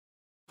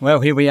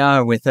Well, here we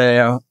are with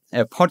our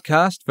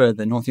podcast for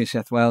the North New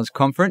South Wales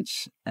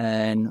Conference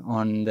and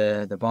on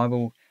the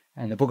Bible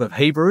and the book of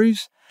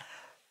Hebrews.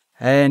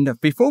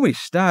 And before we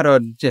start,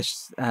 I'd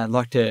just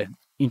like to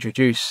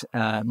introduce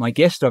my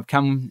guest that's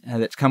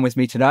come with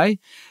me today,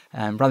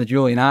 Brother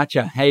Julian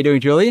Archer. How you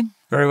doing, Julian?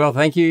 Very well,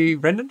 thank you,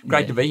 Brendan.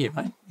 Great to be here,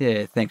 mate.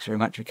 Yeah, thanks very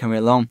much for coming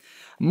along.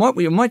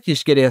 We might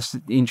just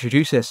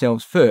introduce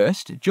ourselves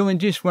first. Julian,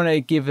 just want to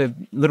give a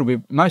little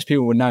bit, most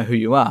people would know who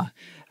you are,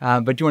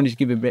 but do you want to just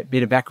give a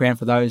bit of background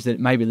for those that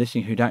may be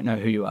listening who don't know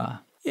who you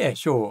are? Yeah,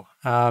 sure.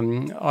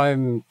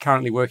 I'm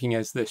currently working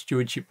as the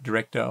Stewardship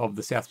Director of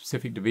the South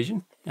Pacific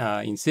Division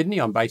in Sydney.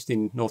 I'm based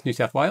in North New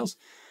South Wales.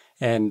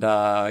 And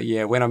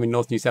when I'm in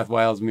North New South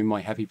Wales, I'm in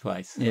my happy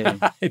place. Yeah,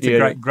 it's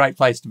a great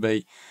place to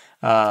be.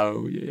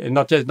 And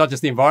not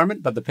just the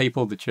environment, but the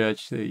people, the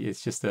church.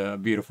 It's just a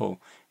beautiful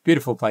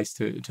place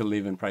to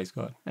live and praise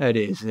God. It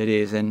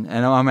is. And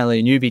I'm only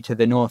a newbie to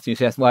the North New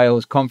South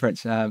Wales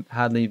Conference.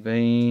 Hardly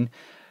been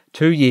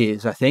 2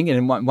 years, I think,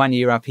 and 1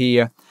 year up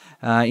here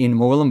in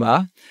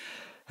Moolumbar.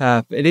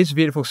 It is a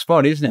beautiful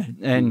spot, isn't it?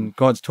 And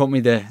God's taught me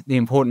the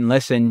important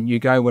lesson, you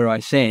go where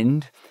I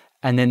send.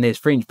 And then there's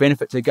fringe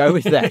benefits that go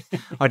with that.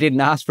 I didn't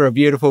ask for a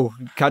beautiful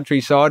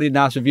countryside, I didn't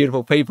ask for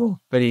beautiful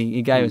people, but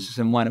he gave us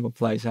some wonderful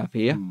place up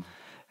here,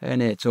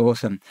 and it's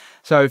awesome.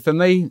 So for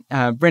me,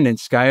 Brendan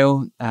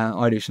Scale,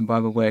 I do some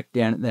Bible work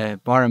down at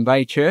the Byron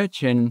Bay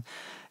Church, and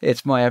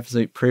it's my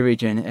absolute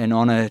privilege and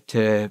honour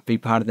to be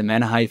part of the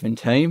Manor Haven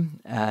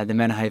team, the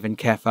Manor Haven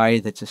Cafe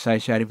that's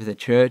associated with the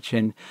church,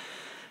 and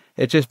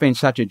it's just been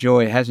such a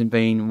joy. It hasn't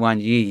been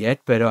 1 year yet,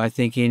 but I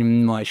think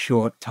in my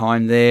short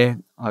time there,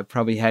 I've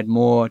probably had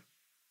more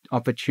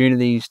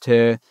opportunities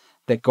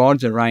that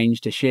God's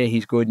arranged to share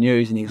his good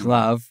news and his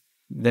love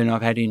than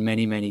I've had in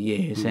many, many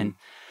years. And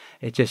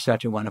it's just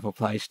such a wonderful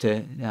place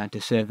to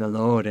serve the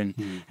Lord. And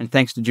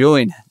thanks to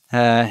Julian,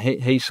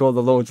 he saw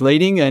the Lord's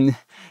leading and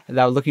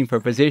they were looking for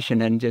a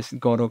position, and just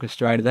God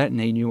orchestrated that, and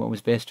he knew what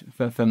was best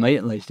for me,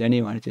 at least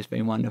anyway. It's just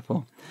been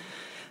wonderful.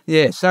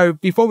 Yeah, so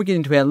before we get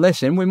into our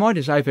lesson, we might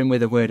just open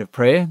with a word of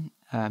prayer,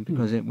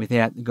 because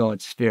without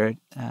God's Spirit,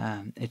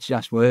 it's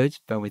just words,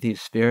 but with his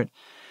Spirit,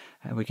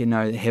 we can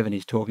know that heaven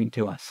is talking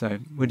to us. So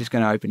we're just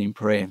going to open in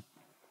prayer.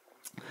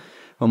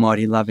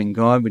 Almighty, loving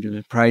God, we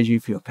do praise you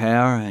for your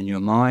power and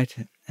your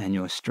might and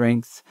your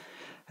strength,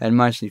 and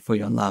mostly for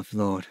your love,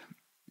 Lord.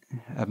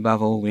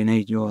 Above all, we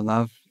need your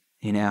love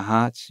in our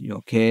hearts,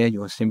 your care,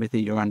 your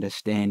sympathy, your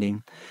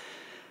understanding.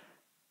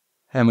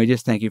 And we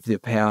just thank you for the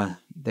power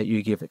that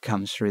you give that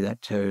comes through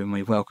that too. And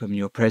we welcome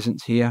your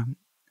presence here.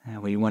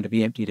 We want to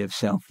be emptied of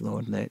self,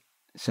 Lord. Let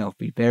self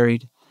be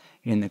buried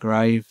in the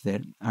grave, that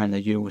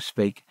only you will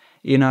speak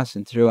in us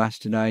and through us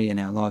today, and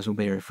our lives will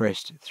be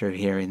refreshed through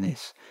hearing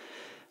this.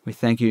 We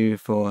thank you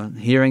for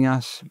hearing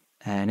us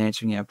and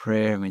answering our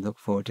prayer, and we look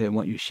forward to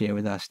what you share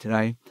with us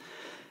today.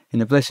 In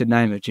the blessed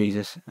name of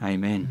Jesus,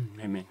 amen.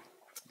 Amen.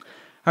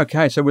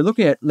 Okay, so we're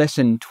looking at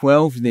lesson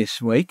 12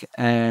 this week,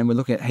 and we're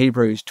looking at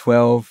Hebrews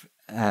 12,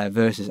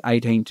 verses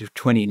 18 to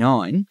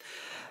 29.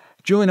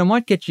 Julian, I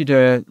might get you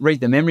to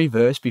read the memory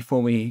verse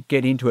before we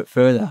get into it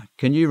further.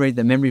 Can you read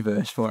the memory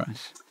verse for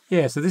us?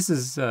 Yeah, so this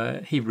is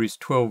Hebrews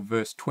 12,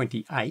 verse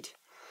 28,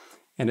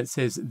 and it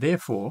says,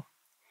 "Therefore,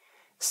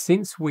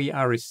 since we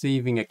are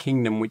receiving a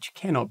kingdom which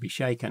cannot be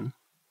shaken,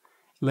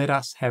 let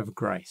us have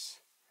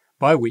grace,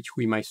 by which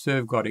we may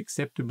serve God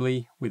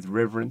acceptably with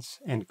reverence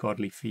and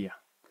godly fear."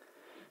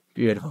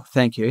 Beautiful,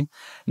 thank you.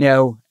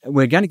 Now,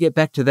 we're going to get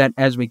back to that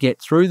as we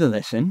get through the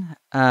lesson,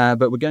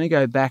 but we're going to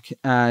go back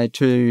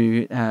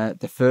to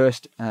the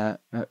first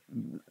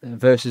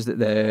verses that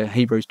the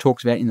Hebrews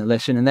talks about in the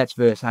lesson, and that's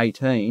verse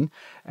 18,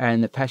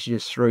 and the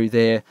passages through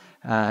there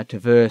to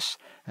verse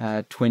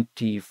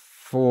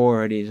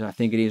 24, it is, I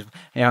think it is.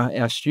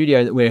 Our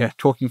studio that we're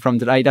talking from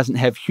today doesn't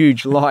have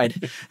huge light,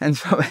 and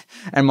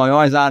my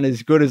eyes aren't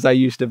as good as they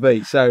used to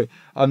be, so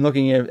I'm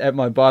looking at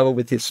my Bible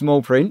with this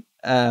small print.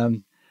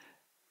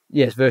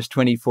 Yes, verse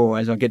 24,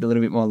 as I get a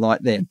little bit more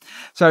light there.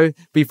 So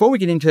before we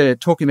get into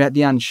talking about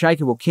the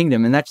unshakable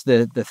kingdom, and that's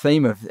the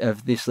theme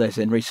of this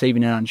lesson,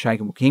 receiving an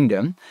unshakable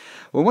kingdom,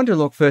 we want to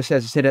look first,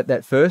 as I said, at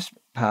that first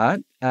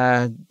part.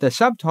 The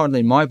subtitle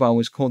in my Bible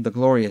is called The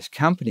Glorious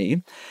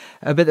Company,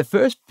 but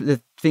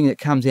the thing that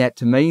comes out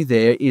to me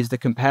there is the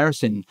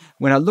comparison.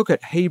 When I look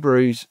at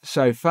Hebrews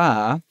so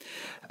far,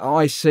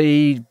 I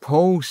see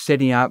Paul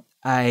setting up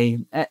a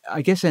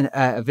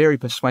very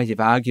persuasive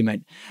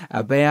argument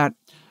about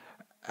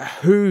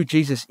who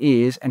Jesus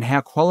is and how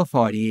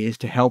qualified he is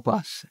to help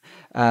us.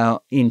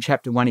 In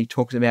chapter 1, he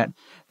talks about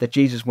that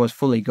Jesus was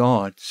fully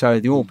God, so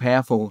the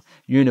all-powerful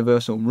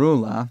universal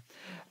ruler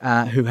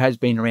who has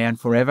been around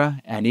forever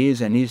and is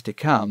to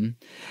come,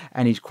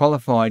 and he's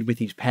qualified with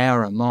his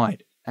power and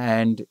might,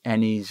 and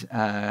he's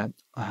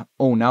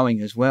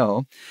all-knowing as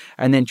well.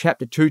 And then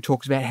chapter 2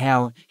 talks about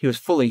how he was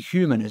fully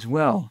human as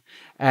well,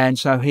 and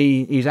so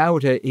he's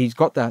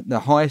got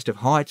the highest of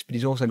heights, but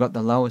he's also got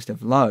the lowest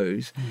of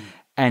lows.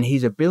 And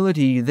his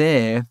ability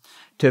there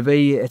to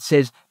be, it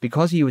says,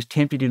 because he was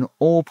tempted in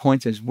all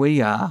points as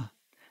we are,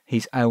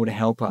 He's able to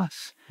help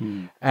us.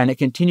 And it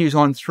continues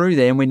on through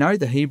there. And we know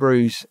the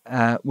Hebrews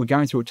were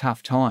going through a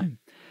tough time.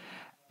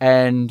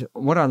 And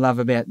what I love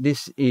about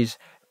this is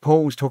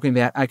Paul's talking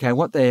about, okay,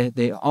 what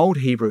the old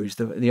Hebrews,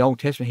 the Old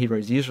Testament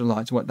Hebrews, the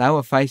Israelites, what they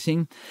were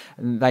facing,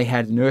 they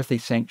had an earthly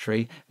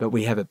sanctuary, but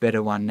we have a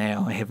better one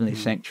now, a heavenly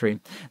sanctuary.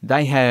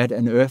 They had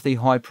an earthly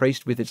high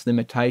priest with its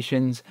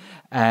limitations,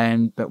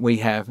 but we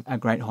have a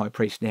great high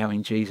priest now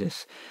in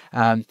Jesus.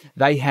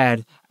 They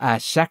had a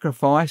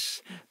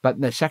sacrifice, but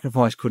the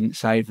sacrifice couldn't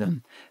save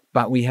them.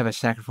 But we have a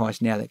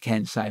sacrifice now that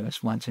can save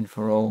us once and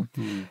for all.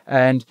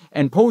 And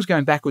Paul's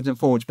going backwards and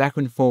forwards,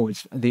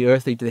 the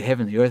earthly to the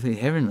heavenly, earthly to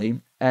the heavenly.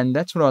 And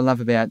that's what I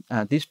love about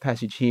this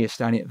passage here,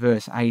 starting at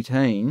verse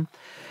 18.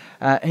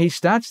 He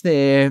starts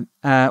there.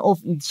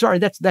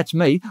 That's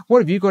me. What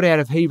have you got out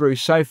of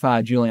Hebrews so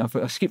far, Julian?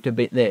 I skipped a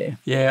bit there.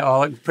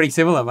 Yeah, pretty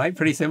similar, mate.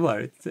 Pretty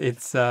similar.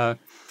 It's to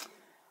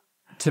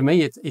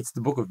me, it's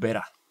the book of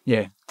better.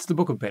 Yeah, it's the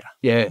book of better.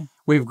 Yeah,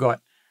 we've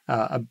got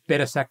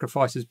better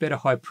sacrifices, better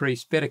high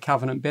priest, better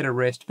covenant, better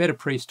rest, better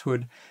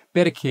priesthood,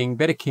 better king,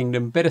 better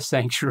kingdom, better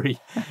sanctuary.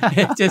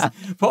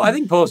 I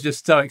think Paul's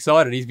just so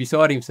excited; he's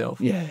beside himself.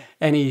 Yeah,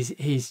 and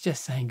he's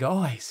just saying,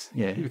 guys,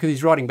 because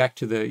he's writing back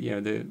to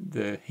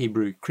the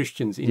Hebrew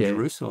Christians in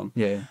Jerusalem,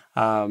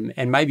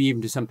 and maybe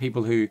even to some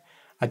people who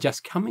are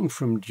just coming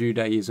from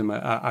Judaism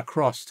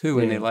across too,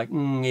 and they're like,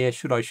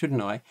 should I,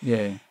 shouldn't I?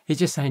 Yeah. He's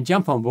just saying,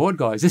 jump on board,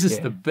 guys. This is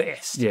the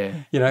best.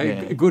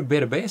 Good,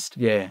 better, best.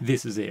 Yeah.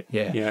 This is it.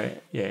 Yeah.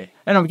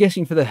 And I'm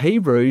guessing for the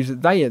Hebrews,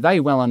 they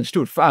well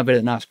understood far better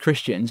than us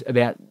Christians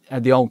about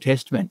the Old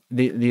Testament,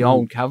 the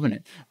Old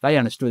Covenant. They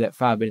understood that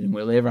far better than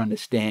we'll ever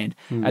understand,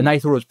 and they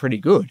thought it was pretty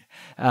good.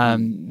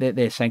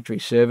 Their sanctuary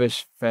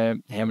service for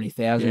how many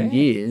thousand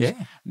years,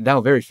 they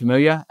were very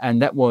familiar,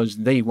 and that was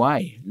the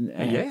way.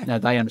 Now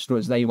they understood it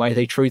was the way,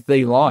 the truth,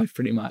 the life,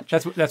 pretty much.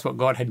 That's what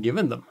God had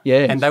given them.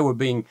 Yeah, and they were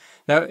being,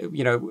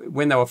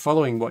 when they were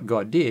following what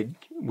God did,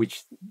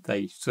 which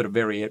they sort of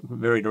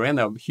varied around.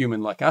 They were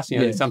human like us.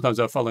 Sometimes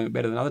they were following it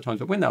better than other times.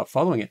 But when they were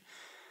following it,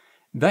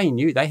 they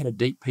knew they had a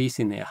deep peace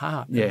in their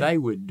heart. That they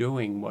were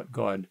doing what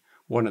God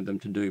wanted them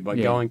to do by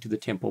going to the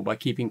temple, by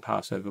keeping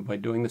Passover, by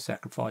doing the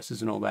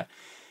sacrifices and all that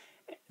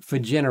for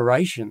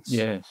generations.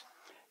 Yes.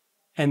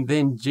 And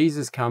then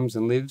Jesus comes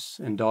and lives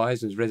and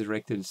dies and is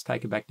resurrected and is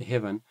taken back to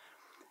heaven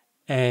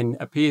and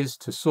appears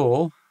to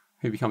Saul,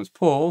 who becomes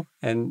Paul.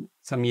 And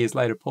some years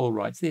later, Paul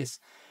writes this.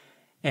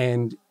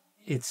 And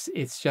it's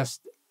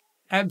just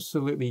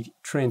absolutely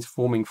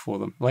transforming for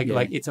them.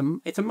 Like it's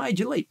a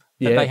major leap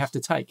that they have to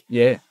take.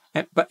 Yeah.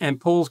 And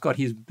Paul's got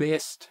his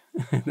best.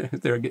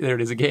 there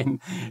it is again.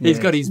 He's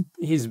got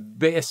his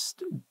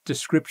best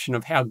description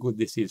of how good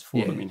this is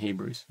for them in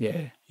Hebrews.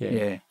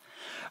 Yeah.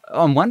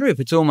 I'm wondering if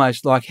it's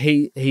almost like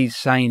he's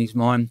saying in his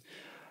mind,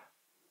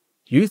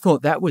 "You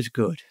thought that was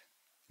good.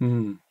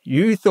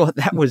 You thought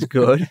that was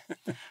good,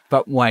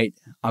 but wait,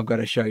 I've got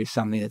to show you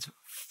something that's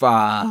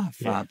far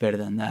better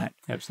than that."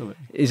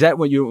 Absolutely. Is that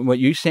what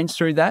you sense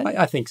through that?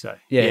 I think so.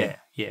 Yeah.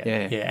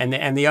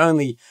 And the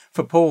only,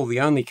 for Paul,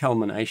 the only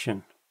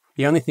culmination,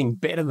 the only thing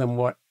better than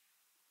what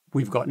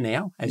we've got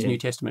now as New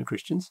Testament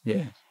Christians,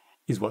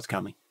 is what's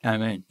coming.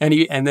 Amen.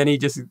 And then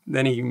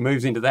he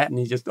moves into that, and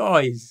he's just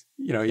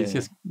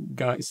just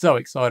going so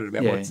excited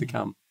about what's to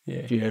come.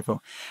 Yeah.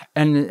 Beautiful.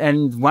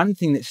 And one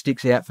thing that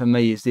sticks out for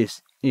me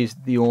is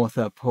the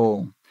author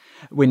Paul.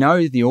 We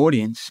know the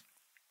audience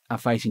are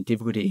facing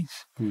difficulties.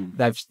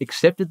 They've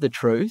accepted the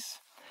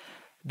truth.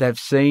 They've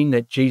seen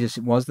that Jesus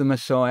was the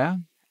Messiah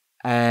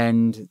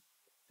and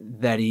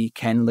that he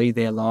can lead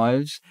their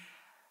lives.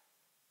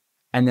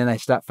 And then they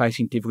start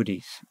facing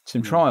difficulties,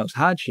 some trials,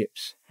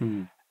 hardships.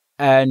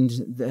 And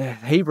the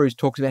Hebrews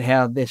talks about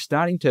how they're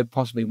starting to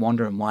possibly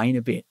wander and wane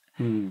a bit.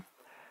 And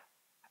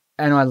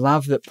I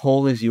love that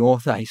Paul is the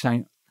author. He's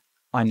saying,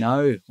 I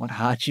know what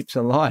hardships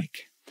are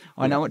like.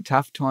 I know what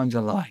tough times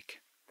are like.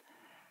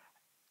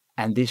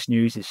 And this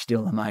news is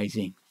still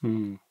amazing.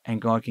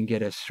 And God can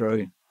get us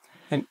through.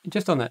 And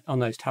just on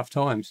those tough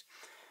times,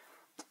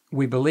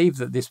 we believe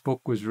that this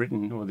book was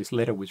written, or this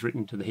letter was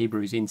written to the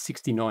Hebrews in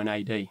 69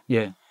 AD.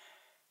 Yeah.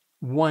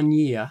 1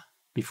 year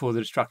before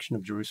the destruction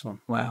of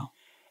Jerusalem. Wow.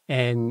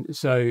 And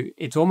so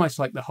it's almost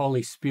like the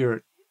Holy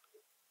Spirit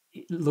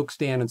looks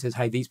down and says,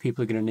 hey, these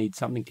people are going to need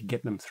something to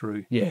get them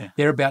through. Yeah.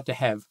 They're about to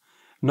have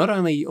not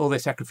only all their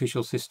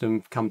sacrificial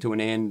system come to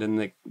an end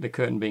and the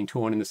curtain being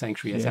torn in the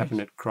sanctuary has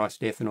happened at Christ's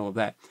death and all of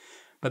that,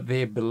 but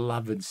their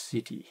beloved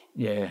city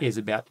is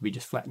about to be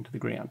just flattened to the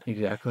ground.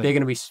 Exactly. They're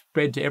going to be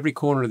spread to every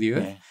corner of the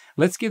earth. Yeah.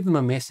 Let's give them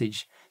a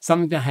message,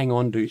 something to hang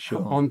on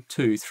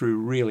to through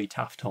really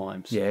tough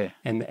times. Yeah.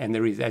 And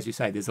there is, as you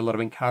say, there's a lot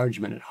of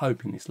encouragement and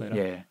hope in this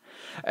letter.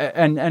 Yeah.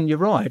 And you're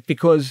right,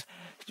 because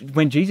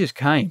when Jesus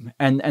came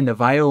and the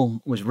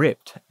veil was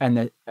ripped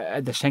and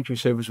the sanctuary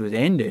service was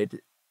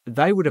ended,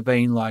 they would have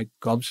been like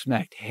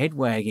gobsmacked, head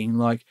wagging,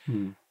 like,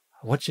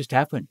 what's just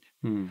happened?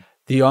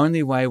 The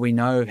only way we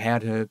know how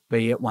to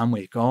be at one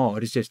with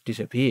God has just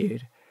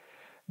disappeared.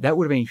 That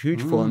would have been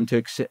huge for them to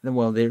accept that,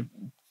 well,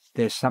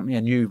 there's something,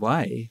 a new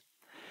way,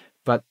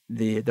 but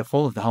the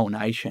fall of the whole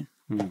nation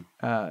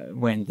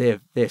when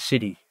their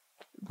city,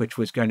 which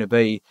was going to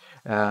be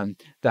the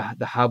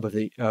hub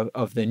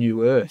of the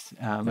new earth,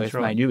 Earth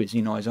right. Made New, as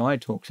in Isaiah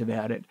talks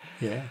about it.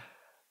 Yeah.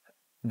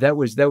 That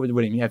would have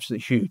been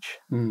absolutely huge.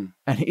 And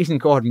isn't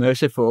God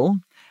merciful?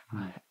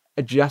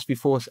 Just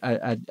before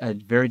a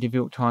very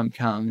difficult time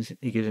comes,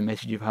 he gives a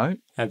message of hope.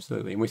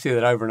 Absolutely. And we see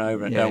that over and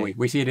over, don't we?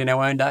 We see it in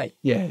our own day.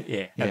 Yeah.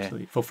 Yeah,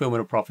 absolutely. Fulfillment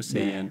of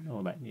prophecy and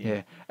all that.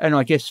 Yeah. And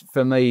I guess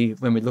for me,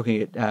 when we're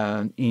looking at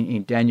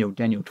in Daniel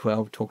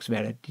 12 talks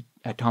about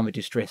a time of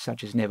distress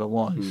such as never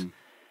was.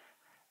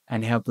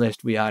 And how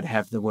blessed we are to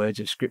have the words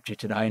of Scripture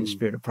today and the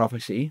spirit of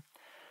prophecy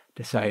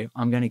to say,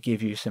 I'm going to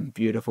give you some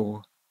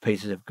beautiful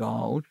pieces of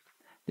gold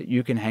that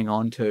you can hang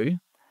on to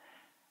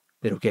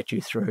that'll get you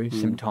through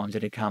some times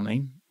that are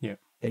coming. Yeah.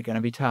 They're going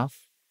to be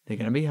tough. They're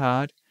going to be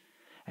hard.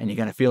 And you're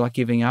going to feel like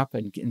giving up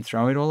and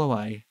throwing it all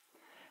away.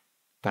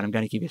 But I'm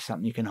going to give you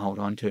something you can hold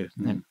on to,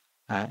 and,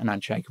 an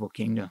unshakable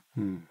kingdom.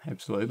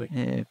 Absolutely.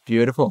 Yeah,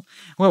 beautiful.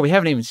 Well, we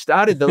haven't even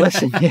started the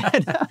lesson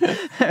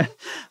yet.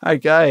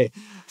 Okay.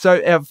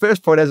 So our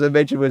first point, as I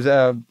mentioned, was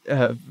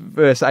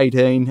verse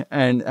 18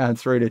 and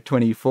through to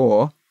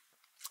 24.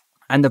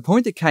 And the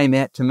point that came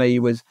out to me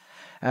was,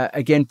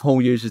 again,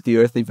 Paul uses the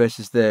earthly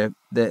versus the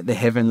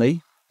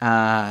heavenly,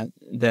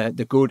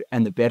 the good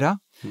and the better.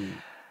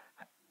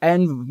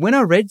 And when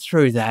I read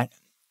through that,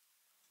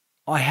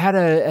 I had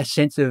a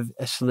sense of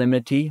a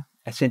solemnity,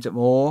 a sense of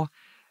awe,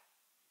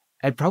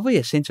 and probably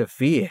a sense of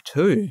fear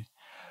too.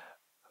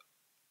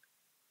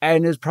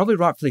 And it was probably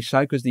rightfully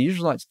so, because the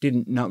Israelites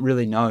didn't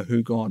really know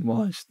who God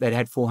was. They'd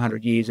had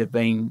 400 years of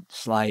being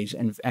slaves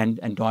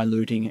and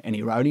diluting and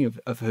eroding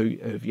of who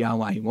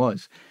Yahweh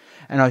was.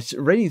 And I was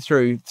reading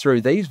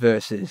through these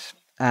verses,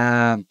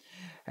 and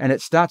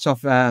it starts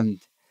off, the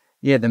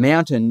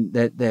mountain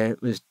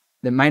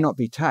that may not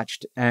be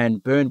touched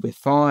and burned with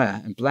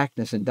fire and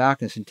blackness and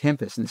darkness and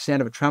tempest and the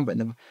sound of a trumpet,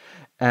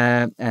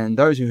 and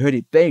those who heard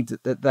it begged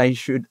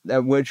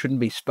that word shouldn't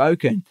be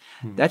spoken.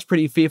 That's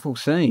pretty fearful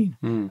scene.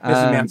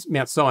 This is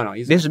Mount Sinai,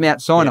 isn't it? This is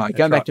Mount Sinai. Yeah,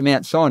 Going back to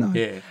Mount Sinai.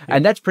 Yeah.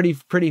 And that's pretty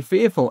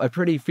fearful, a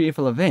pretty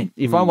fearful event.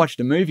 If I watched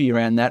a movie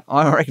around that,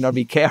 I reckon I'd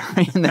be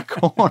cowering in the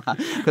corner,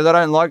 because I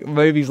don't like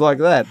movies like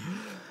that.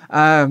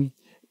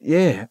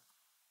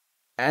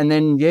 And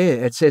then,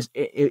 it says,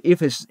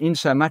 if it's in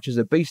so much as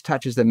a beast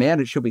touches the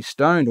mount, it shall be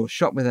stoned or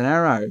shot with an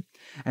arrow.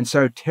 And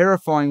so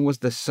terrifying was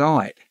the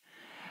sight.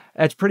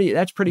 That's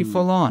pretty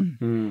full on.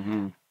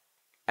 Mm-hmm.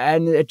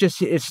 And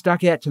it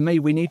stuck out to me.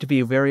 We need to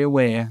be very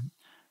aware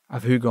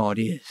of who God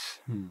is.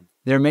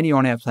 There are many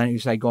on our planet who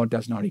say God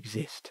does not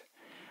exist.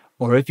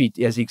 Or if he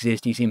does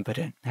exist, he's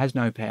impotent, has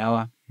no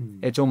power.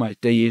 It's almost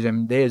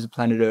deism. There's the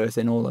planet Earth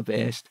and all the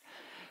best.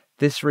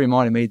 This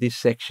reminded me, this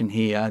section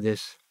here,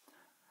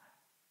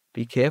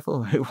 be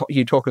careful what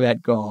you talk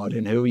about God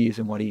and who he is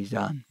and what he's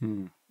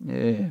done.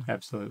 Yeah.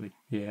 Absolutely.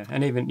 Yeah.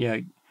 And even,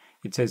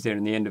 it says there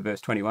in the end of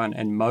verse 21,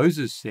 and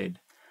Moses said,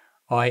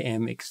 I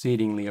am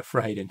exceedingly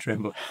afraid and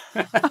trembling.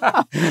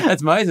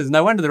 That's Moses.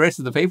 No wonder the rest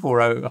of the people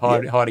were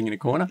hiding in a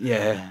corner.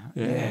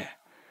 Yeah.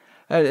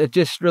 It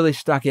just really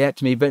stuck out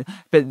to me. But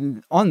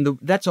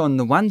that's on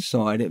the one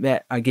side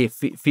about, I guess,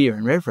 fear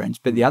and reverence.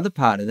 But the other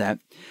part of that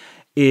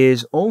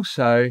is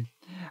also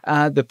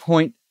the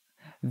point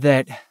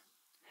that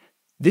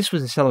this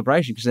was a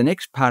celebration, because the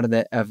next part of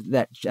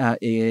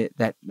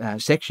that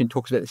section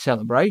talks about the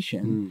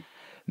celebration.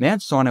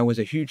 Mount Sinai was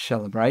a huge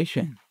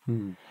celebration.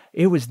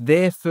 It was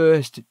their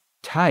first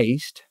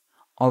taste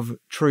of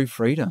true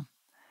freedom,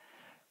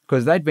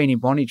 because they'd been in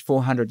bondage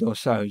 400 or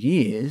so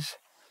years,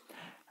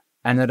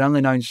 and they'd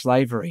only known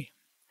slavery.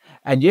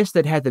 And yes,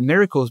 they'd had the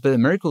miracles, but the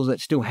miracles that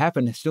still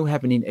happened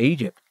in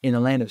Egypt, in the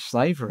land of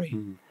slavery.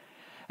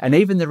 And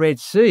even the Red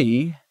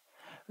Sea,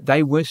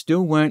 they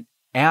still weren't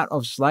out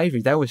of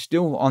slavery. They were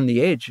still on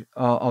the edge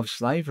of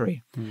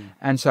slavery.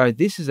 And so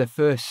this is the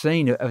first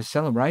scene of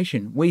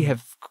celebration. We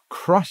have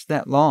crossed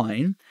that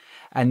line,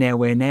 and now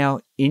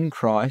we're in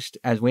Christ,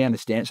 as we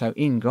understand. So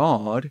in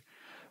God,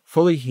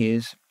 fully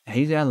his,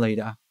 he's our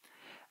leader,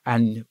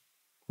 and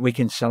we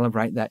can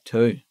celebrate that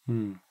too.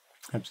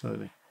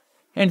 Absolutely.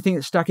 Anything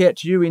that stuck out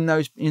to you in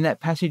that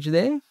passage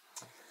there?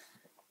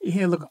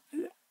 Yeah, look,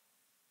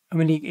 I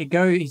mean,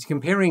 he's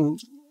comparing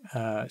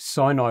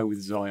Sinai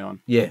with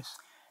Zion. Yes.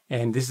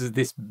 And this is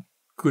this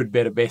good,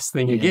 better, best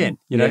thing again.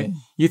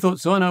 You thought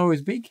Sinai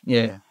was big.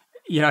 Yeah.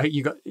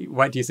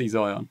 Wait till you see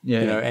Zion.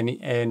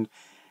 Yeah.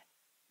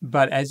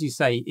 But as you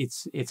say,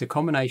 it's a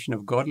combination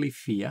of godly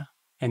fear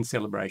and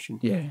celebration.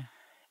 Yeah.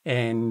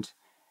 And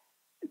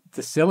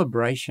the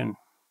celebration,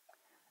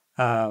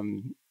 I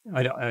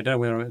don't know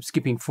whether I'm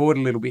skipping forward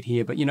a little bit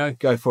here, but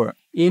Go for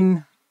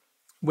it.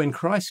 When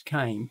Christ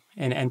came,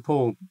 and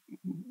Paul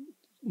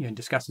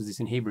discusses this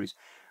in Hebrews,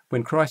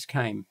 when Christ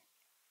came,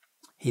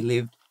 he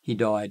lived, he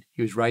died,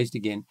 he was raised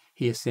again,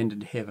 he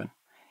ascended to heaven.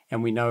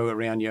 And we know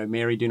around,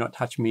 Mary, do not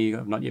touch me,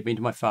 I've not yet been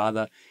to my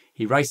Father.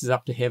 He races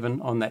up to heaven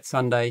on that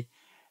Sunday,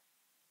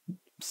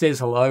 says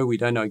hello, we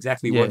don't know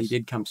exactly what he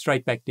did, comes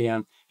straight back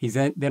down. He's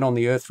then on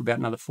the earth for about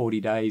another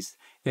 40 days,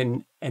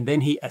 and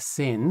then he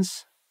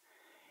ascends,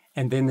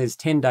 And then there's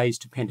 10 days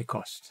to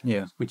Pentecost,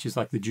 Yeah. which is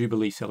like the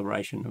Jubilee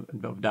celebration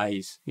of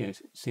days,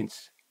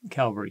 since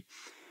Calvary.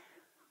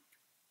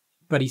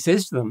 But he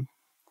says to them,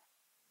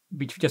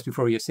 just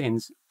before he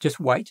ascends, just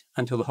wait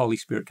until the Holy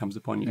Spirit comes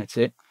upon you. That's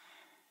it.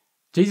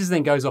 Jesus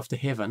then goes off to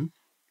heaven,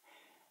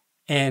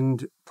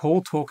 and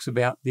Paul talks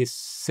about this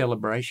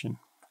celebration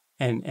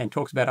and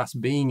talks about us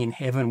being in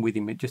heaven with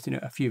him just in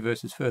a few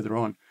verses further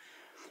on.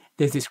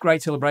 There's this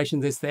great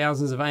celebration. There's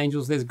thousands of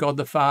angels. There's God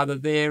the Father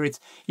there.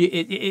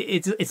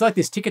 It's like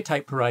this ticker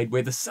tape parade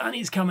where the Son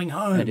is coming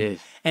home. It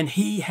is. And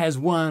he has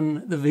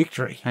won the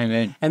victory.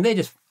 Amen. And they're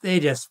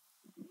just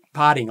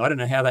partying. I don't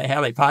know how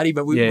they party,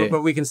 but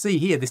we can see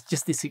here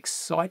this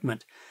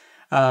excitement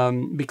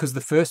because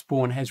the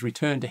firstborn has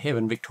returned to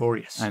heaven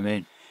victorious.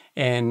 Amen.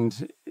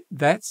 And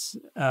that's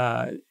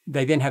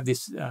they then have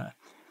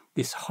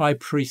this high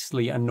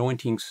priestly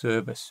anointing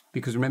service,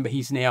 because remember,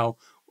 he's now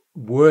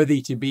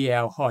worthy to be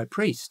our high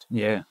priest.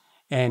 Yeah.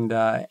 And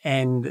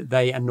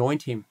they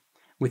anoint him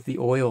with the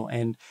oil.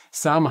 And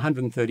Psalm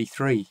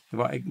 133,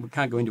 we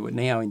can't go into it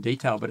now in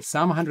detail, but it's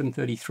Psalm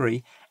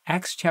 133,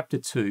 Acts chapter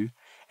 2,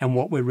 and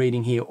what we're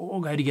reading here all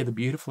go together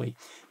beautifully.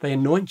 They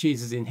anoint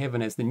Jesus in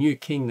heaven as the new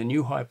king, the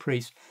new high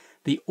priest.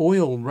 The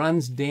oil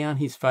runs down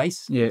his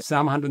face. Yeah.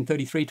 Psalm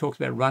 133 talks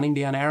about running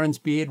down Aaron's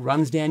beard,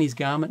 runs down his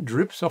garment,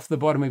 drips off the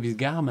bottom of his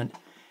garment.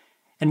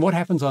 And what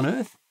happens on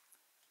earth?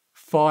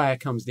 Fire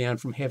comes down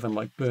from heaven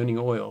like burning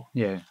oil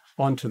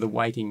onto the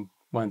waiting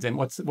ones. And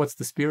what's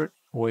the Spirit?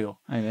 Oil.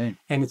 Amen.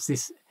 And it's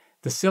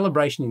the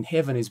celebration in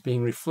heaven is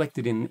being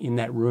reflected in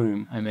that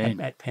room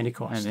at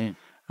Pentecost. Amen.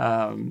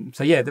 A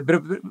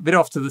bit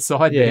off to the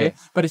side there,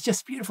 but it's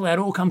just beautiful how it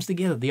all comes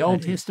together. The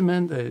Old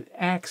Testament, the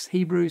Acts,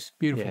 Hebrews,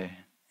 beautiful.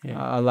 Yeah.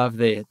 I love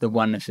the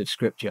oneness of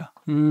Scripture.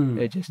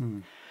 It just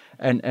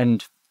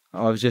and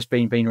I was just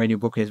been reading a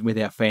book with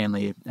our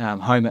family,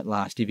 Home at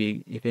Last.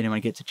 If anyone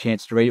gets a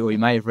chance to read it, or you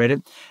may have read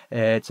it,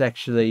 it's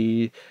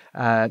actually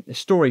a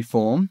story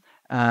form.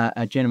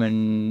 A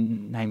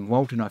gentleman named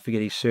Walton, I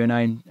forget his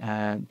surname,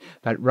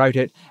 but wrote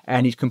it,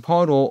 and he's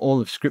compiled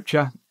all of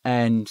Scripture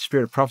and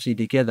Spirit of Prophecy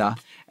together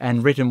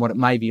and written what it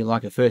may be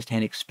like a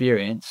first-hand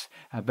experience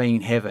being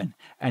in heaven.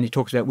 And he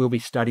talks about we'll be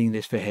studying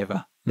this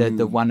forever,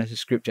 the oneness of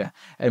Scripture,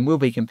 and we'll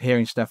be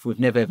comparing stuff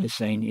we've never ever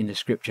seen in the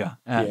Scripture,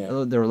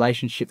 the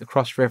relationship, the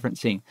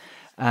cross-referencing,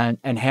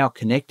 and how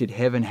connected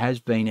heaven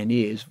has been and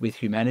is with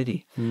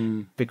humanity.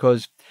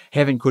 Because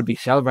heaven could be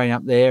celebrating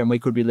up there and we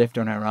could be left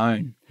on our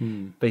own.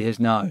 But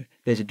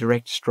there's a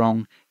direct,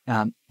 strong,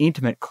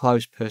 intimate,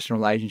 close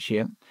personal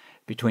relationship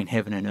between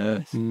heaven and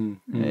earth.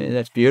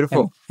 That's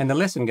beautiful. And the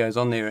lesson goes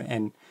on there,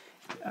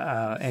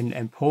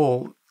 and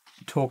Paul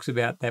talks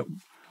about that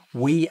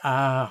we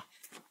are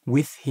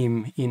with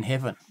him in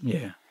heaven.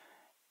 Yeah.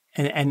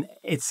 And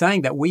it's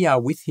saying that we are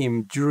with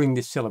him during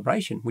this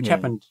celebration, which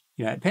happened,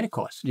 at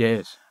Pentecost.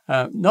 Yes.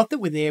 Not that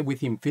we're there with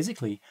him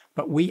physically,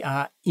 but we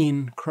are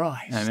in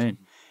Christ. Amen.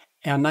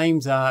 Our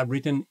names are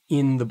written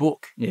in the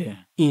book,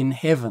 in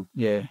heaven.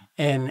 Yeah.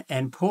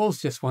 And Paul's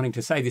just wanting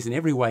to say this in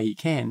every way he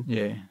can.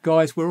 Yeah.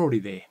 Guys, we're already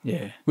there.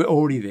 Yeah. We're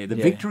already there. The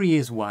victory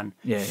is won.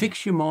 Yeah.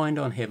 Fix your mind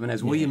on heaven,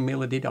 as William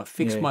Miller did. I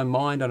fixed my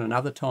mind on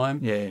another time.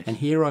 Yeah. And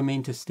here I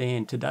mean to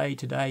stand today,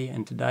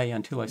 and today,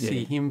 until I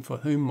see him for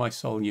whom my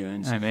soul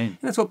yearns. Amen. And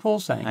that's what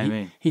Paul's saying.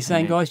 Amen. He's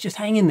saying, guys, just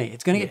hang in there.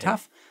 It's going to get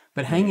tough,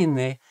 but hang in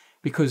there,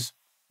 because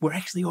we're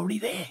actually already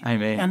there.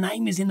 Amen. Our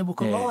name is in the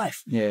book of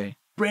life. Yeah.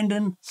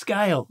 Brendan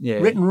Scale,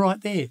 written right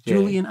there.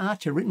 Julian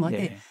Archer, written right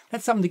there.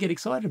 That's something to get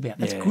excited about.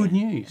 That's good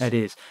news. It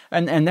is.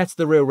 And that's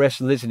the real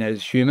wrestle, isn't it,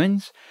 as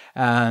humans?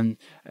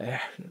 It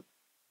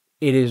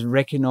is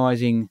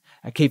recognising,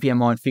 keeping our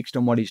mind fixed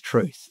on what is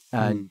truth.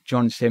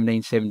 John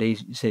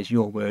 17:17 says,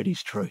 your word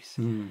is truth.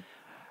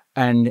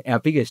 And our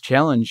biggest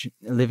challenge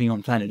living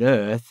on planet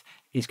Earth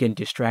is getting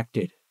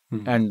distracted.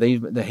 And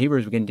the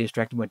Hebrews were getting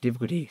distracted by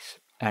difficulties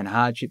and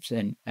hardships,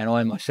 and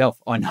I myself,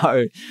 I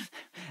know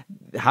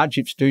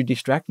hardships do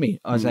distract me.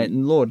 I say,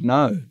 Lord,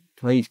 no,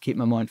 please keep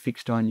my mind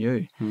fixed on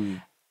you.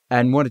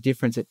 And what a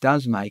difference it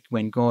does make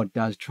when God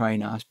does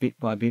train us bit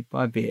by bit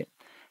by bit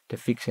to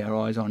fix our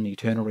eyes on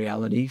eternal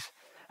realities.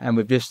 And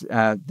we've just,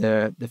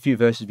 the few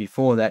verses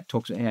before that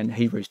talks in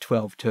Hebrews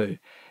 12:2.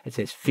 It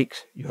says,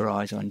 fix your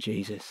eyes on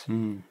Jesus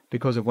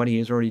because of what he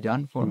has already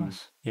done for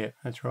us. Yeah,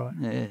 that's right.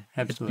 Yeah,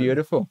 absolutely. It's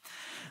beautiful.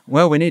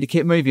 Well, we need to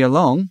keep moving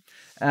along.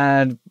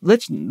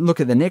 Let's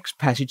look at the next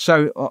passage.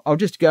 So I'll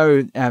just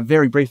go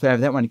very briefly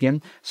over that one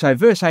again. So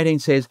verse 18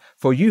 says,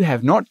 for you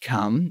have not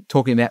come,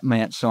 talking about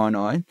Mount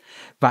Sinai,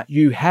 but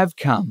you have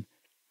come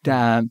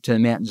to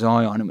Mount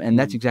Zion, and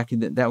that's exactly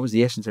that was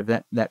the essence of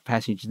that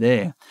passage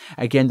there.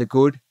 Again, the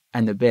good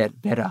and the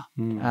better.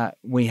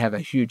 We have a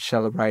huge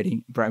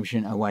celebration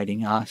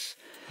awaiting us.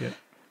 Yeah.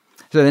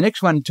 So the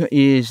next one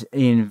is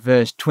in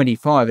verse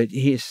 25. It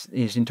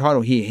is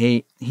entitled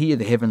here, Hear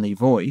the Heavenly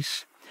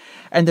Voice.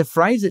 And the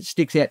phrase that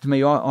sticks out to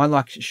me, I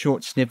like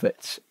short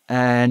snippets,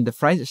 and the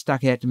phrase that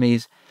stuck out to me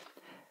is,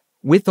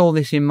 with all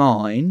this in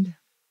mind,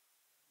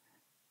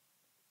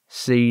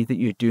 see that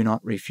you do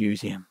not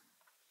refuse him.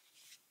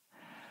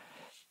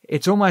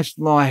 It's almost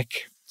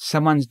like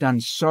someone's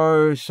done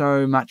so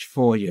much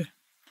for you.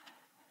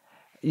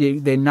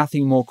 Then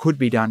nothing more could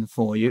be done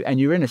for you, and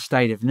you're in a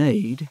state of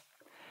need.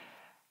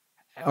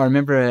 I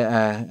remember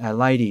a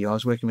lady, I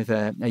was working with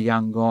a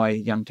young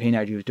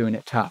teenager who was doing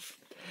it tough.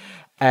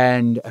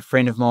 And a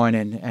friend of mine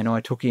and I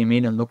took him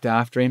in and looked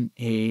after him.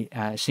 He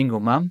a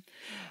single mum.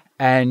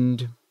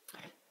 And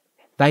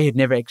they had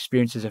never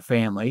experienced as a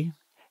family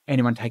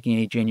anyone taking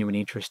any genuine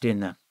interest in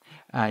them.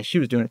 She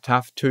was doing it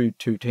tough, two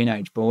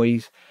teenage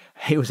boys.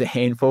 He was a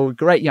handful,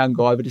 great young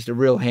guy, but just a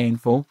real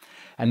handful.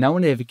 And no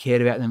one ever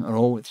cared about them at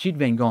all. She'd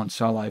been gone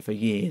solo for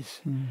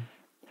years.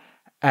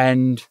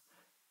 And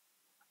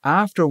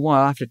after a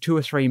while, after 2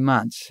 or 3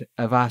 months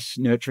of us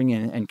nurturing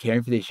and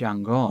caring for this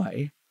young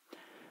guy,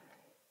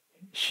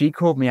 she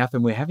called me up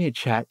and we were having a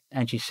chat,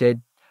 and she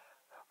said,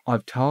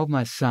 I've told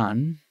my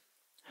son,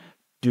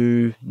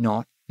 do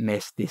not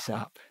mess this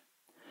up.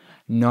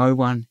 No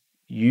one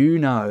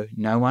in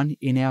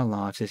our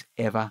lives has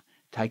ever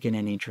taken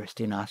an interest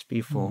in us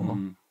before.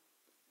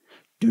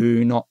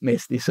 Do not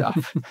mess this up.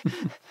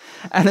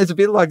 And it's a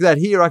bit like that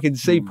here. I can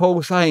see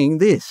Paul saying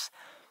this.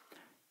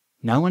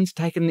 No one's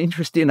taken an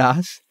interest in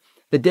us.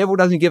 The devil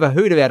doesn't give a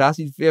hoot about us.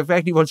 In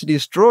fact, he wants to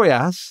destroy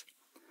us.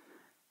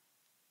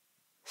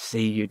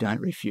 See you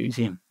don't refuse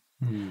him.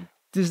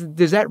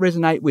 Does that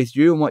resonate with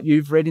you and what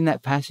you've read in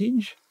that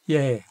passage?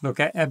 Yeah, look,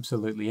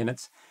 absolutely. And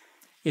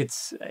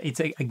it's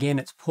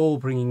Paul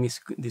bringing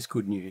this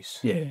good news.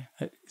 Yeah.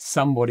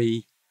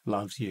 Somebody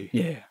loves you.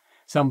 Yeah.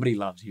 Somebody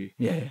loves you.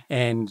 Yeah.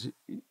 And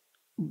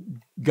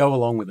go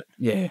along with it.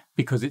 Yeah.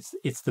 Because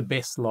it's the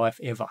best life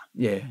ever.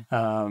 Yeah.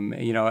 I'm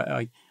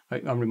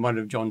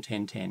reminded of John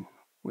 10:10.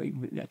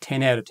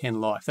 10 out of 10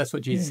 life. That's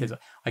what Jesus says.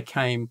 I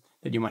came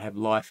that you might have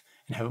life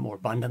and have it more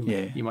abundantly.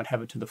 Yeah. You might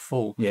have it to the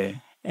full. Yeah.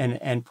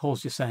 And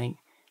Paul's just saying,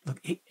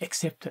 look,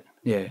 accept it.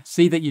 Yeah.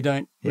 See that you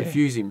don't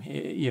refuse him.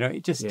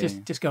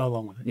 Just go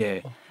along with it.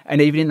 Yeah.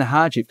 And even in the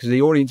hardship, because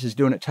the audience is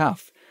doing it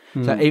tough.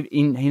 So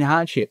in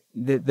hardship,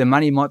 the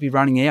money might be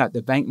running out.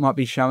 The bank might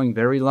be showing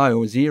very low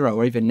or zero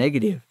or even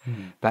negative.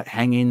 But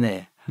hang in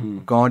there.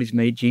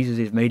 Jesus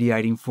is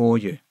mediating for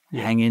you.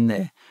 Yeah. Hang in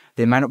there.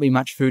 There may not be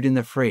much food in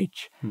the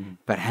fridge,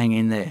 but hang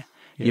in there.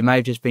 Yeah. You may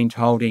have just been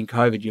told in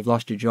COVID you've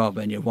lost your job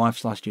and your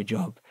wife's lost your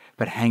job,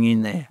 but hang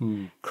in there.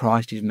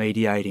 Christ is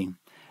mediating.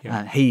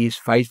 Yeah. He is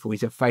faithful.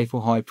 He's a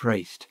faithful high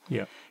priest.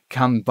 Yeah.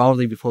 Come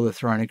boldly before the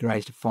throne of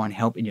grace to find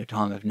help in your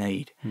time of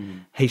need.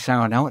 He's saying,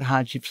 I know what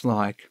hardship's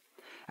like,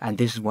 and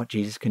this is what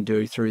Jesus can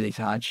do through these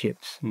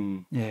hardships.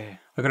 Yeah.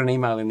 I got an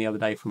email in the other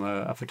day from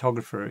a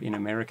photographer in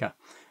America,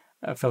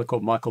 a fellow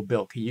called Michael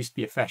Belk. He used to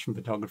be a fashion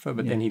photographer,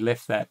 but then he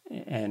left that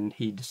and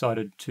he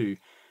decided to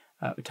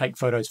take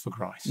photos for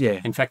Christ.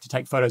 Yeah. In fact, to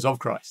take photos of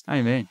Christ.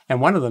 Amen. And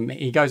one of them,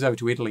 he goes over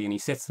to Italy and he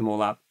sets them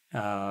all up.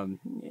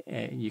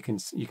 You can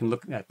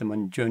look at them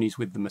on Journeys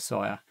with the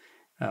Messiah,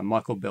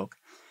 Michael Belk.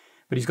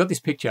 But he's got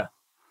this picture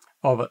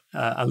of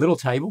a little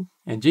table,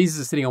 and Jesus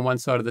is sitting on one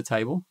side of the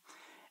table,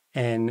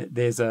 and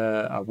there's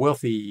a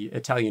wealthy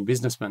Italian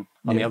businessman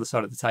on the other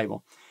side of the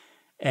table.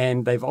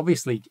 And they've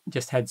obviously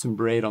just had some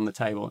bread on the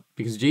table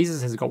because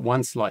Jesus has got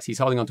one slice. He's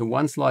holding on to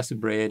one slice of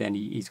bread and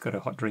he's got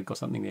a hot drink or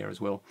something there as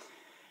well.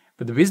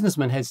 But the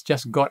businessman has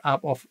just got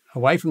up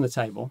away from the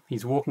table.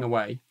 He's walking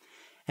away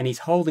and he's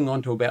holding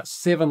on to about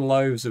 7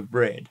 loaves of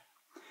bread.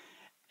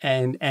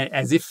 And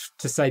as if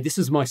to say, this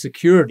is my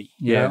security.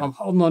 Yeah. You know, I'm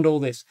holding on to all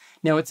this.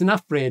 Now, it's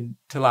enough bread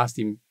to last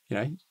him,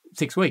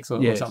 6 weeks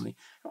or something.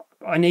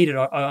 I need it.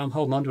 I'm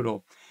holding on to it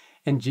all.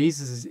 And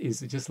Jesus is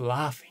just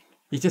laughing.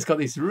 He's just got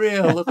this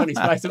real look on his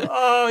face of,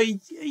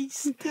 he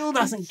still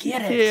doesn't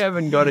get it. You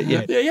haven't got it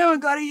yet. Yeah, you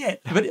haven't got it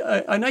yet.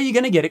 But I know you're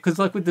going to get it because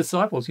like with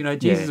disciples,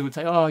 Jesus would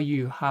say, oh,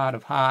 you hard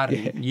of heart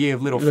and ye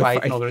of little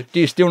faith and all that.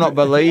 Do you still not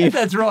believe?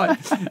 That's right.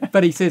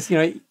 But he says,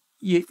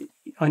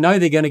 I know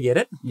they're going to get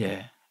it.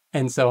 Yeah.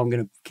 And so I'm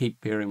going to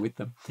keep bearing with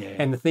them. Yeah.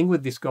 And the thing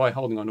with this guy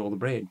holding on to all the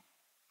bread,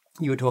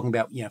 you were talking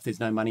about, if there's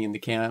no money in the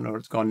account or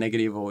it's gone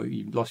negative or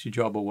you've lost your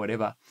job or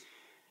whatever,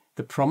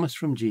 the promise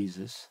from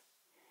Jesus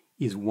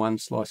is one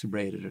slice of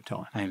bread at a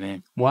time.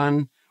 Amen.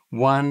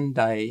 One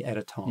day at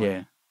a time.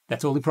 Yeah.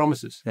 That's all he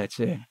promises. That's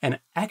it. And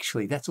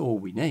actually, that's all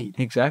we need.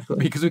 Exactly.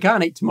 Because we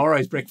can't eat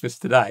tomorrow's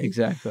breakfast today.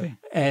 Exactly.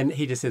 And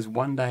he just says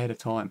one day at a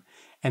time.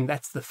 And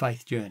that's the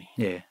faith journey.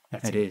 Yeah,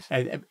 it is.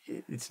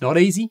 It's not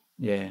easy.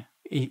 Yeah.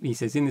 He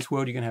says, in this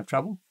world, you're going to have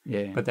trouble.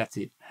 Yeah. But that's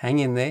it. Hang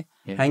in there.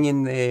 Yeah. Hang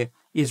in there,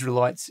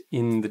 Israelites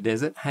in the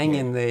desert. Hang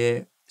in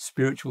there,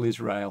 spiritual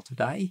Israel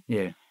today.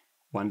 Yeah.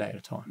 One day at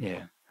a time.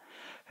 Yeah.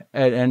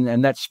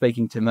 And that's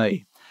speaking to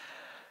me.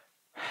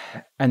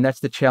 And that's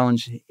the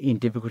challenge in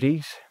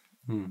difficulties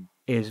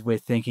is we're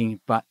thinking,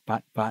 but,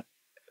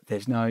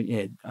 there's no,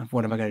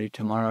 what am I going to do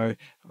tomorrow?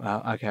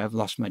 Okay, I've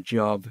lost my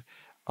job,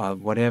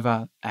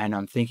 whatever, and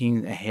I'm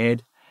thinking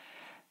ahead.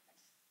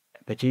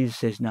 But Jesus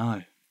says,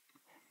 no,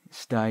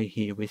 stay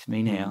here with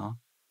me now.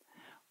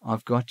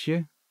 I've got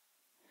you.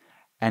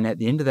 And at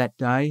the end of that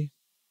day,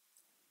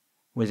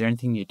 was there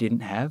anything you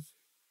didn't have?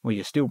 Well,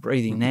 you're still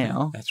breathing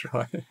now. That's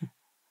right.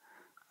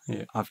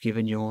 Yeah. I've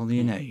given you all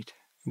you need.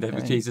 That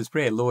was Jesus'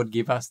 prayer. Lord,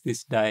 give us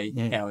this day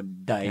our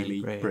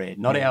daily bread.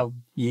 Not our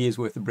year's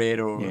worth of bread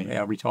or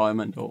our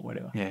retirement or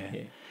whatever.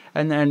 Yeah.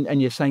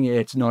 And you're saying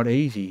it's not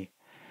easy.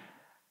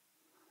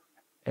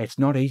 It's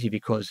not easy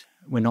because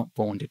we're not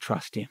born to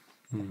trust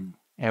him.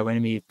 Our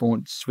enemy is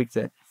born to switch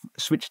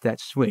that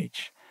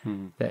switch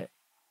that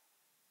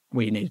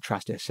we need to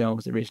trust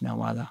ourselves. There is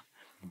no other.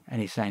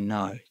 And he's saying,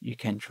 no, you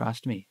can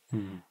trust me.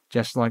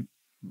 Just like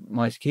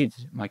my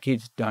kids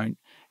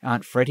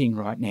aren't fretting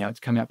right now. It's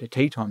coming up to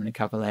tea time in a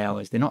couple of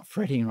hours. They're not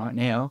fretting right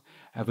now.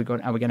 Are we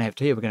going to have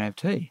tea? Are we going to have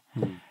tea?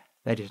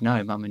 They just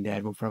know Mum and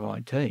Dad will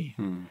provide tea.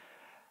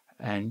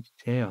 And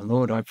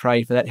Lord, I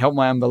pray for that. Help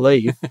my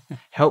unbelief.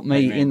 Help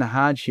me in the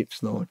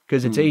hardships, Lord.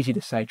 Because it's easy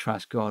to say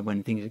trust God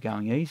when things are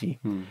going easy.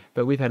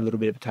 But we've had a little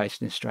bit of a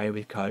taste in Australia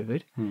with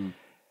COVID.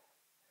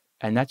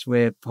 And that's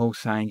where Paul's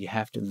saying you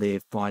have to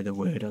live by the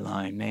word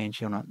alone. Man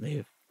shall not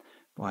live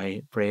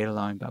by bread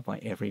alone, but by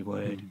every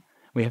word.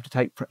 We have to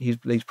take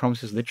these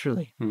promises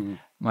literally.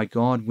 My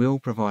God will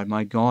provide.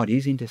 My God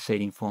is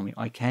interceding for me.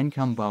 I can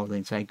come boldly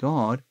and say,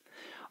 God,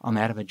 I'm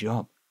out of a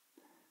job.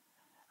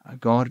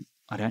 God,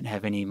 I don't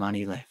have any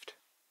money left.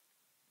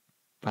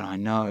 But I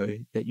know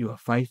that you are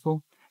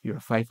faithful. You're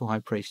a faithful high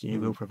priest, and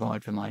you will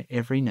provide for my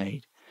every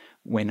need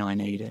when I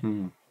need it.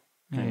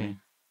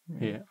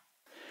 Yeah.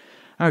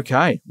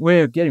 Okay,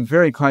 we're getting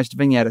very close to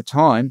being out of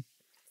time.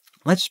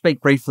 Let's speak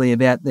briefly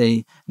about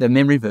the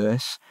memory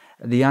verse,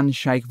 the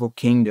unshakable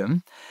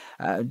kingdom.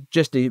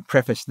 Just to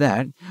preface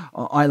that,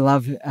 I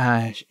love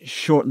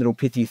short little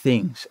pithy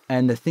things.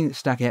 And the thing that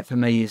stuck out for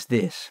me is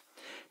this.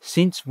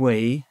 Since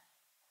we,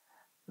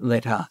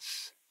 let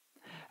us.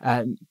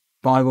 The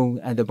Bible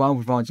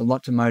provides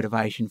lots of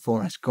motivation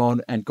for us.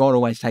 God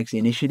always takes the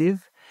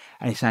initiative.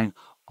 And he's saying,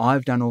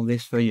 I've done all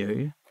this for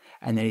you.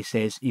 And then he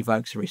says,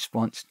 evokes a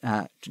response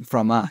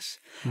from us.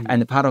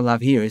 And the part I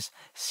love here is,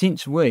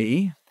 since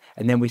we,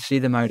 and then we see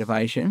the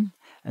motivation,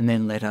 and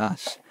then let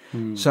us.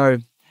 So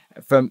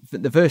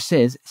the verse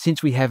says,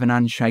 since we have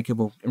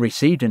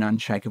received an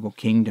unshakable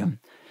kingdom.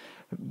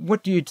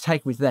 What do you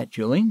take with that,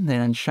 Julian, the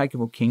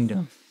unshakable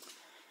kingdom?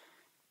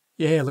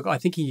 Yeah, look, I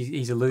think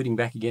he's alluding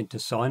back again to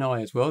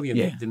Sinai as well,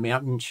 the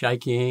mountain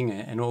shaking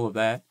and all of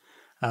that.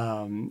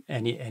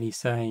 And he's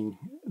saying,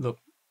 look,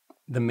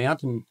 the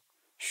mountain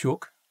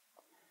shook,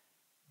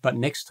 but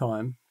next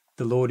time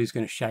the Lord is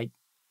going to shake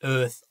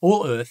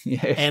all earth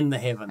and the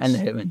heavens. And the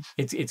heavens.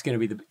 It's going to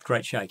be the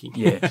great shaking.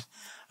 Yes.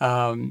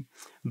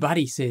 But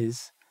he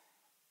says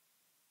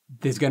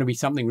there's going to be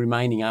something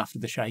remaining after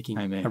the shaking,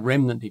 Amen. A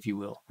remnant, if you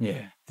will.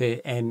 Yeah.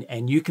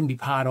 And you can be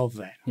part of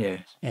that.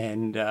 Yes.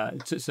 And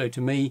so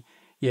to me,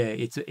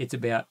 it's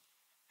about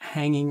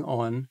hanging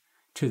on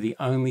to the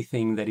only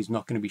thing that is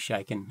not going to be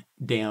shaken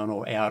down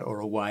or out or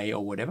away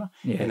or whatever,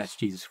 and that's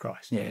Jesus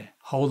Christ. Yeah.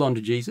 Hold on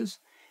to Jesus,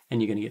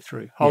 and you're going to get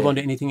through. Hold on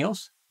to anything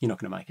else, you're not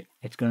going to make it.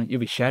 You'll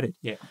be shattered.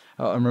 Yeah.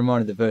 I'm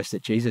reminded of the verse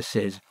that Jesus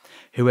says,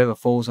 whoever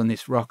falls on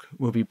this rock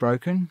will be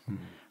broken,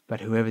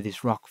 but whoever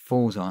this rock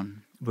falls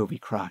on will be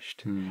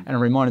crushed. And I'm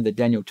reminded of the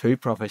Daniel 2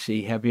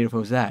 prophecy. How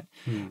beautiful is that?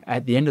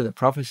 At the end of the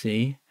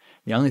prophecy,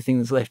 the only thing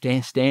that's left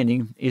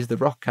standing is the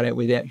rock cut out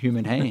without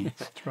human hands.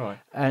 That's right.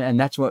 And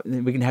that's what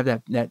we can have,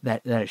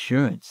 that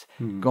assurance.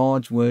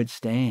 God's word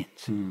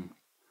stands.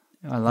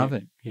 I love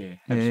it. Yeah,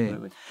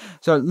 absolutely.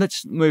 So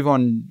let's move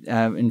on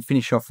and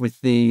finish off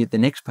with the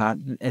next part.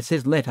 It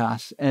says, let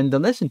us. And the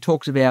lesson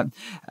talks about,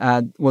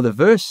 the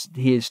verse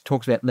here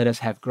talks about let us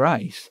have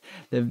grace.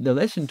 The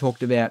lesson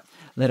talked about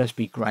let us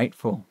be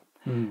grateful.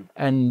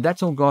 And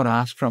that's all God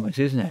asks from us,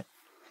 isn't it?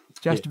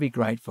 Just to be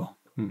grateful.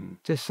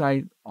 Just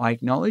say, I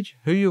acknowledge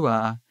who you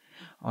are.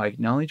 I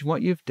acknowledge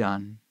what you've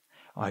done.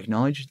 I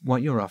acknowledge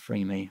what you're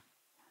offering me.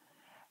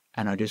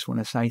 And I just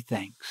want to say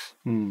thanks.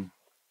 Can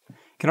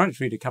I just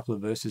read a couple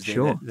of verses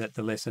there that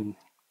the lesson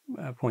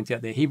points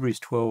out there?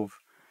 Hebrews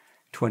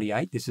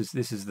 12:28. This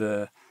is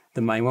the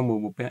main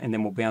one, and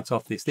then we'll bounce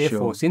off this.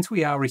 Therefore, since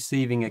we are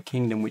receiving a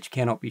kingdom which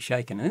cannot be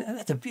shaken, and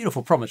that's a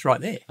beautiful promise right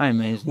there.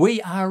 Amazing.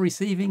 We are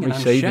receiving an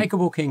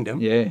unshakable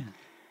kingdom. Yeah.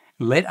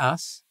 Let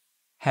us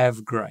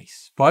have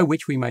grace, by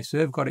which we may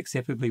serve God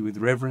acceptably with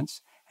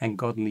reverence and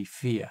godly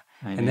fear.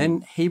 Amen. And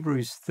then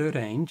Hebrews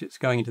 13, just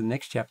going into the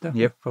next chapter,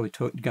 probably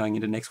going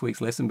into next week's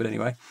lesson, but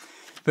anyway,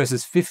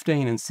 verses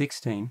 15 and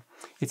 16,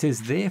 it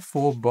says,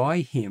 therefore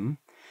by him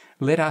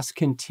let us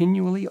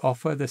continually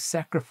offer the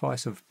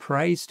sacrifice of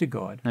praise to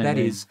God, Amen. That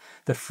is,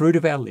 the fruit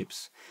of our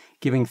lips,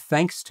 giving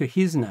thanks to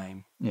his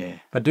name. Yeah.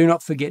 But do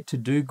not forget to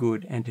do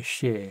good and to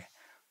share,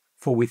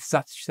 for with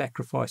such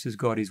sacrifices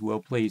God is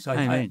well pleased.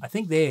 I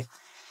think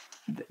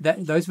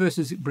those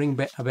verses bring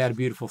about a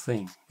beautiful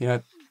thing. You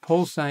know,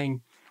 Paul's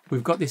saying,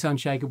 we've got this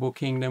unshakable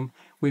kingdom,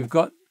 we've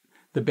got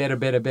the better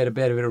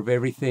of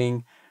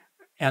everything.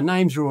 Our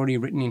names are already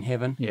written in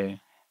heaven. Yeah.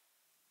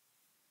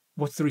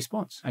 What's the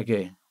response?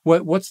 Okay.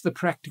 What's the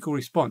practical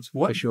response?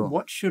 What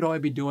should I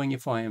be doing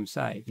if I am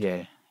saved?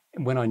 Yeah.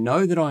 When I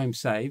know that I am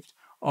saved,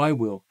 I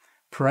will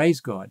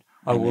praise God.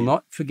 I will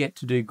not forget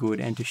to do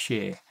good and to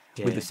share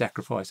with the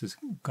sacrifices.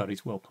 God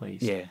is well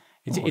pleased. Yeah.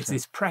 It's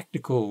this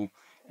practical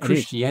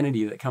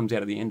Christianity that comes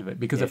out of the end of it,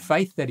 because a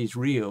faith that is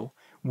real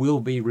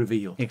will be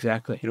revealed.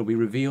 Exactly. It'll be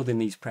revealed in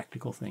these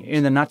practical things.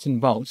 In the nuts and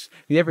bolts.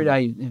 The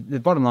everyday, the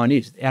bottom line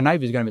is our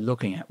neighbours are going to be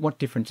looking at what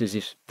difference does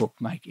this book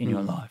make in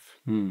your life?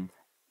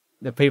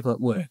 The people at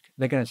work,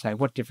 they're going to say,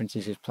 what difference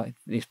does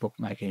this book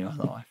make in your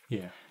life?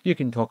 Yeah. You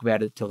can talk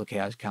about it till the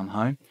cows come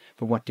home,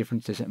 but what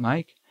difference does it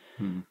make?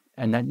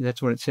 And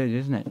that's what it says,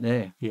 isn't it,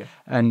 there? Yeah.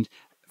 And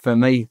for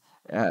me,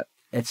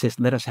 it says,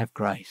 let us have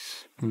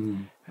grace.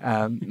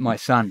 My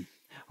son,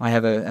 I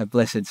have a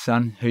blessed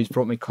son who's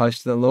brought me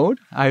close to the Lord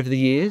over the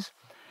years.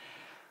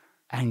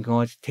 And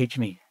God's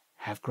teaching me,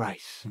 have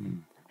grace.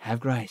 Have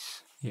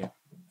grace. Yeah,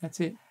 that's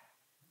it.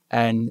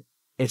 And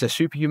it's a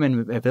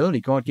superhuman ability,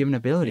 God-given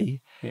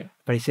ability. Yeah.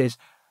 But he says,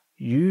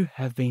 you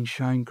have been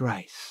shown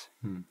grace.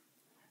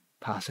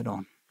 Pass it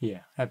on.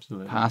 Yeah,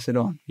 absolutely. Pass it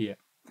on. Yeah.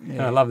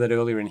 And I love that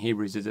earlier in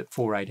Hebrews, is it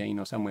 4:18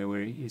 or somewhere,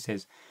 where he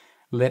says,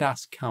 let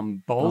us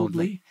come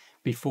boldly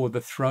before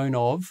the throne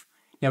of...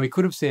 Now, he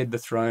could have said the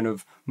throne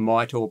of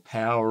might or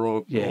power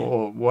or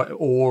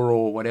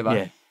whatever.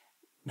 Yeah.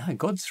 No,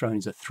 God's throne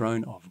is a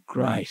throne of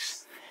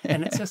grace.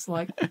 And it's just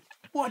like,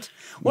 what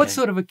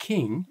sort of a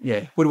king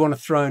would want a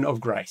throne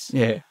of grace?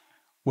 Yeah.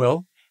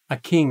 Well, a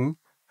king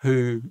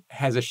who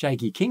has a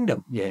shaky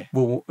kingdom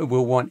will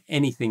want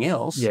anything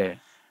else. Yeah.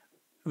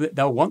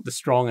 They'll want the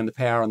strong and the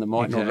power and the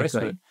might and all the rest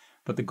of it.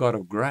 But the God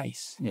of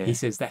grace, he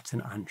says that's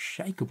an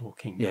unshakable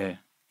kingdom. Yeah.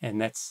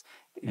 And It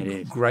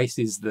is. grace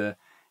is the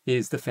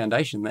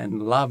foundation,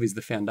 and love is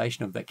the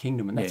foundation of that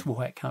kingdom, and that's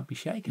why it can't be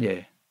shaken.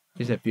 Yeah.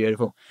 Isn't that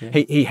beautiful? Yeah.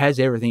 He has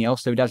everything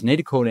else, so he doesn't need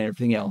to call it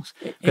everything else,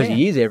 because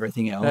he is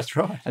everything else. That's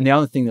right. And the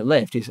only thing that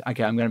left is,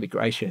 okay, I'm going to be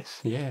gracious.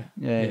 Yeah.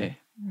 Yeah.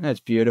 That's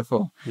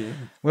beautiful. Yeah.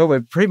 Well,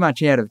 we're pretty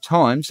much out of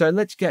time, so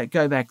let's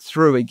go back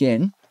through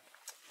again.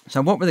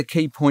 So what were the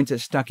key points that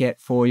stuck out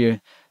for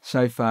you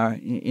so far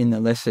in the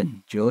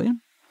lesson,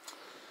 Julian?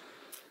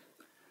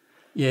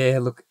 Yeah,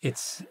 look,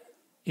 it's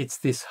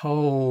this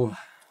whole...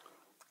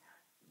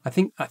 I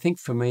think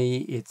for me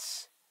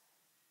it's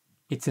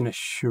an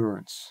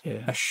assurance.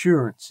 Yeah.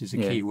 Assurance is a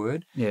key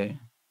word. Yeah.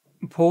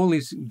 Paul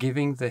is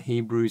giving the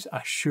Hebrews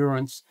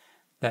assurance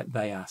that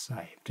they are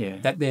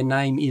saved, that their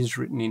name is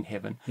written in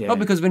heaven. Not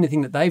because of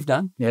anything that they've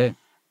done,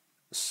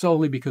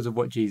 solely because of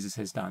what Jesus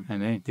has done.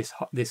 Amen.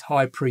 This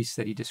high priest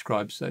that he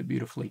describes so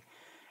beautifully,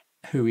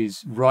 who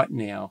is right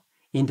now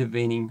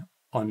intervening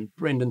on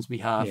Brendan's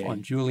behalf,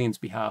 on Julian's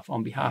behalf,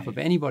 on behalf of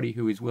anybody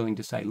who is willing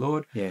to say,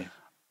 Lord,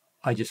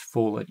 I just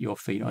fall at your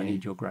feet. I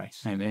need your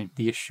grace. Amen.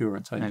 The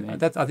assurance. I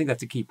think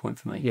that's a key point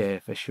for me. Yeah,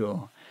 for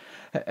sure.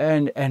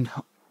 And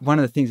one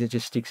of the things that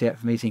just sticks out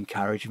for me is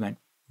encouragement.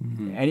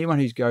 Anyone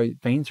who's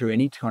been through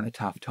any kind of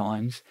tough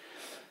times,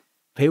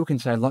 people can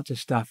say lots of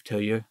stuff to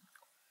you,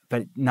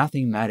 but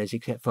nothing matters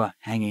except for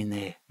hang in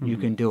there. You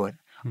can do it.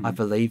 I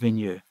believe in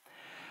you.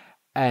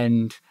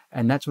 And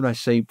that's what I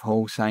see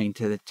Paul saying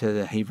to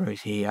the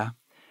Hebrews here.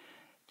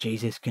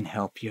 Jesus can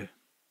help you.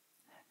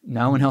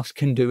 No one else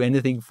can do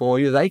anything for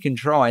you. They can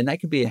try and they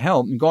can be a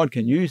help and God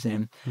can use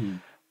them.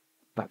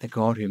 But the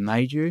God who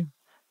made you,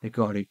 the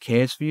God who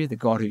cares for you, the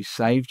God who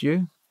saved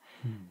you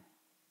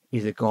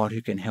is a God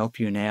who can help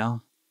you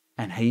now,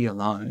 and He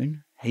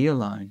alone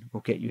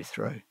will get you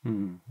through.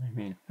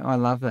 Amen. I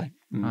love that.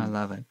 I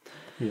love it.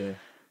 Yeah.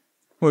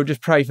 We'll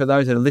just pray for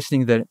those that are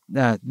listening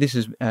that this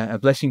is a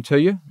blessing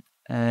to you,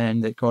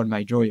 and that God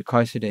may draw you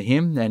closer to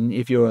Him. And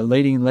if you're a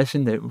leading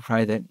lesson, that we'll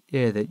pray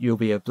that you'll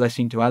be a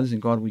blessing to others,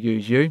 and God will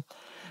use you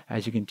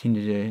as you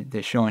continue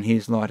to shine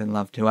His light and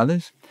love to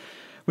others.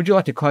 Would you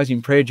like to close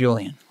in prayer,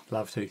 Julian?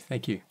 Love to.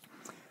 Thank you.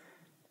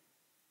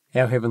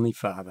 Our Heavenly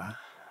Father,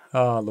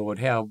 oh Lord,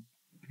 how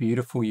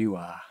beautiful you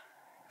are.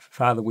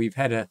 Father, we've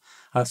had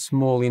a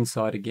small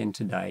insight again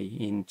today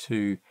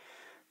into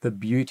the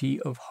beauty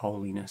of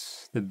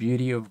holiness, the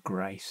beauty of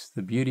grace,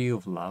 the beauty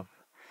of love.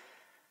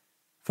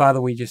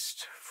 Father, we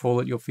just fall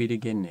at your feet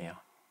again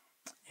now.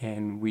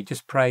 And we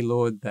just pray,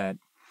 Lord, that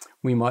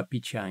we might be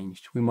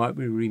changed, we might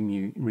be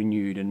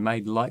renewed and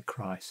made like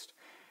Christ.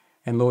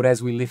 And Lord,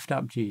 as we lift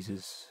up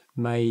Jesus,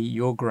 may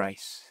your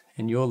grace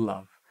and your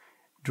love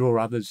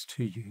draw others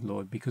to you,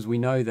 Lord, because we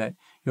know that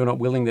you're not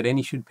willing that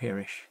any should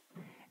perish.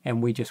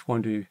 And we just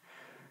want to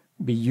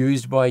be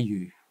used by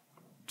you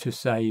to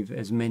save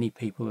as many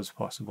people as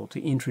possible,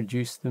 to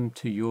introduce them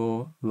to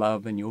your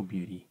love and your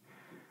beauty.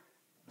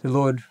 So,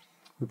 Lord,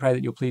 we pray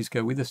that you'll please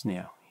go with us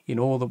now. In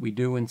all that we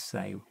do and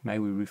say, may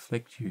we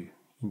reflect you.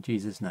 In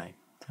Jesus' name,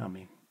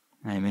 amen.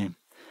 Amen.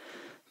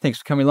 Thanks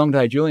for coming along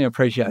today, Julian. I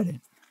appreciate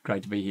it.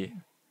 Great to be here.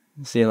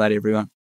 See you later, everyone.